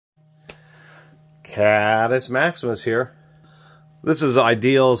Catus Maximus here. This is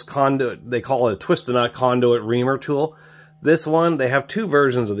Ideal's Conduit. They call it a twist-a-nut conduit reamer tool. This one, they have two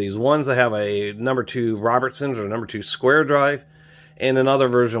versions of these. Ones that have a number 2 Robertson's or number 2 square drive, and another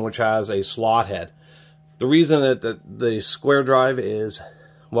version which has a slot head. The reason that the square drive is,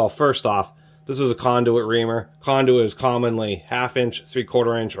 well, first off, this is a conduit reamer. Conduit is commonly 1/2 inch,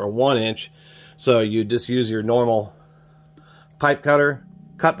 3/4 inch, or 1 inch. So you just use your normal pipe cutter,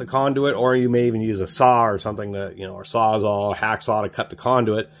 cut the conduit, or you may even use a saw or something that, you know, or sawzall, hacksaw to cut the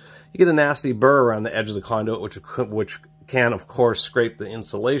conduit. You get a nasty burr around the edge of the conduit, which can, of course, scrape the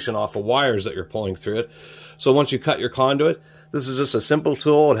insulation off of wires that you're pulling through it. So once you cut your conduit, this is just a simple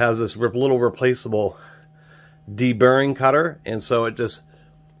tool. It has this little replaceable deburring cutter, and so it just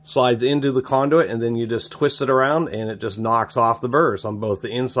slides into the conduit, and then you just twist it around, and it just knocks off the burrs on both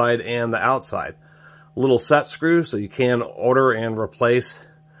the inside and the outside. Little set screw, so you can order and replace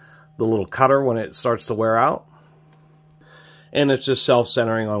the little cutter when it starts to wear out. And it's just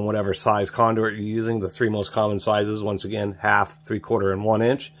self-centering on whatever size conduit you're using. The 3 most common sizes, once again, 1/2, 3/4, and 1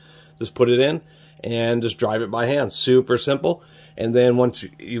 inch. Just put it in and just drive it by hand. Super simple. And then once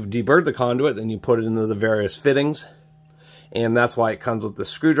you've deburred the conduit, then you put it into the various fittings. And that's why it comes with the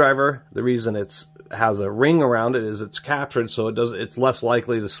screwdriver. The reason it has a ring around it is it's captured, so it's less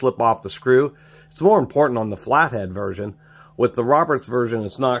likely to slip off the screw. It's more important on the flathead version. With the Roberts version,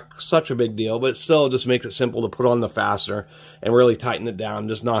 it's not such a big deal, but it still just makes it simple to put on the fastener and really tighten it down,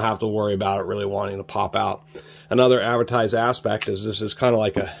 just not have to worry about it really wanting to pop out. Another advertised aspect is this is kind of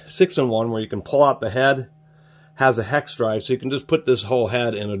like a 6-in-1 where you can pull out the head, has a hex drive, so you can just put this whole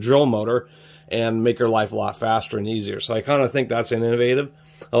head in a drill motor and make your life a lot faster and easier. So I kind of think that's innovative.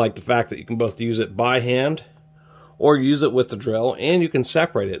 I like the fact that you can both use it by hand or use it with the drill, and you can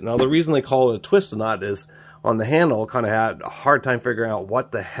separate it. Now, the reason they call it a twist-a-nut is on the handle, kind of had a hard time figuring out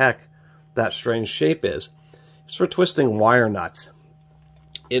what the heck that strange shape is. It's for twisting wire nuts.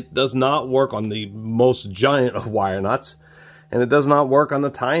 It does not work on the most giant of wire nuts, and it does not work on the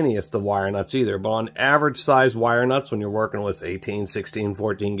tiniest of wire nuts either. But on average size wire nuts, when you're working with 18, 16,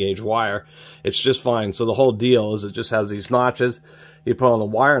 14 gauge wire, it's just fine. So the whole deal is it just has these notches. You put on the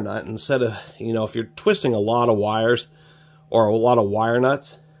wire nut, instead of, you know, if you're twisting a lot of wires or a lot of wire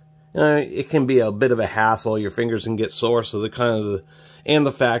nuts, it can be a bit of a hassle. Your fingers can get sore. So and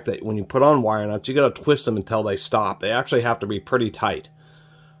the fact that when you put on wire nuts, you got to twist them until they stop. They actually have to be pretty tight.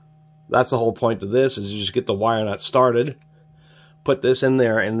 That's the whole point of this, is you just get the wire nut started, put this in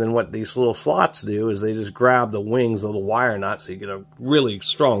there, and then what these little slots do is they just grab the wings of the wire nut, so you get a really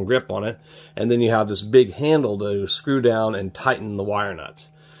strong grip on it, and then you have this big handle to screw down and tighten the wire nuts.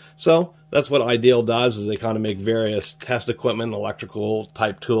 So that's what Ideal does, is they kind of make various test equipment, electrical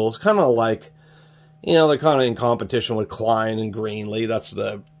type tools, kind of like, you know, they're kind of in competition with Klein and Greenlee. That's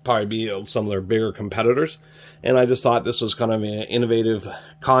probably be some of their bigger competitors. And I just thought this was kind of an innovative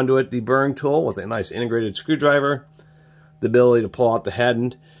conduit deburring tool with a nice integrated screwdriver, the ability to pull out the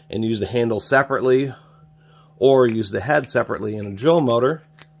head and use the handle separately, or use the head separately in a drill motor.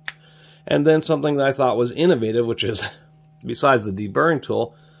 And then something that I thought was innovative, which is, besides the deburring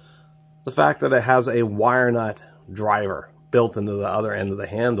tool, the fact that it has a wire nut driver built into the other end of the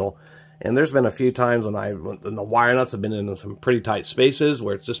handle. And there's been a few times when the wire nuts have been in some pretty tight spaces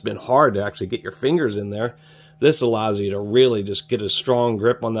where it's just been hard to actually get your fingers in there. This allows you to really just get a strong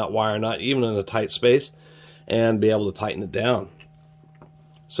grip on that wire nut, even in a tight space, and be able to tighten it down.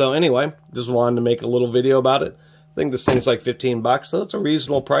 So anyway, just wanted to make a little video about it. I think this thing's like 15 bucks, so it's a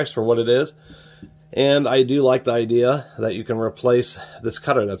reasonable price for what it is. And I do like the idea that you can replace this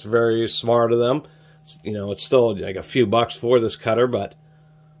cutter. That's very smart of them. You know, it's still like a few bucks for this cutter, but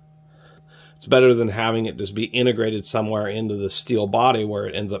it's better than having it just be integrated somewhere into the steel body where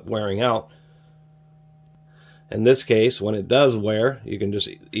it ends up wearing out. In this case, when it does wear, you can just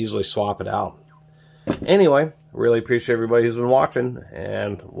easily swap it out. Anyway, really appreciate everybody who's been watching,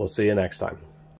 and we'll see you next time.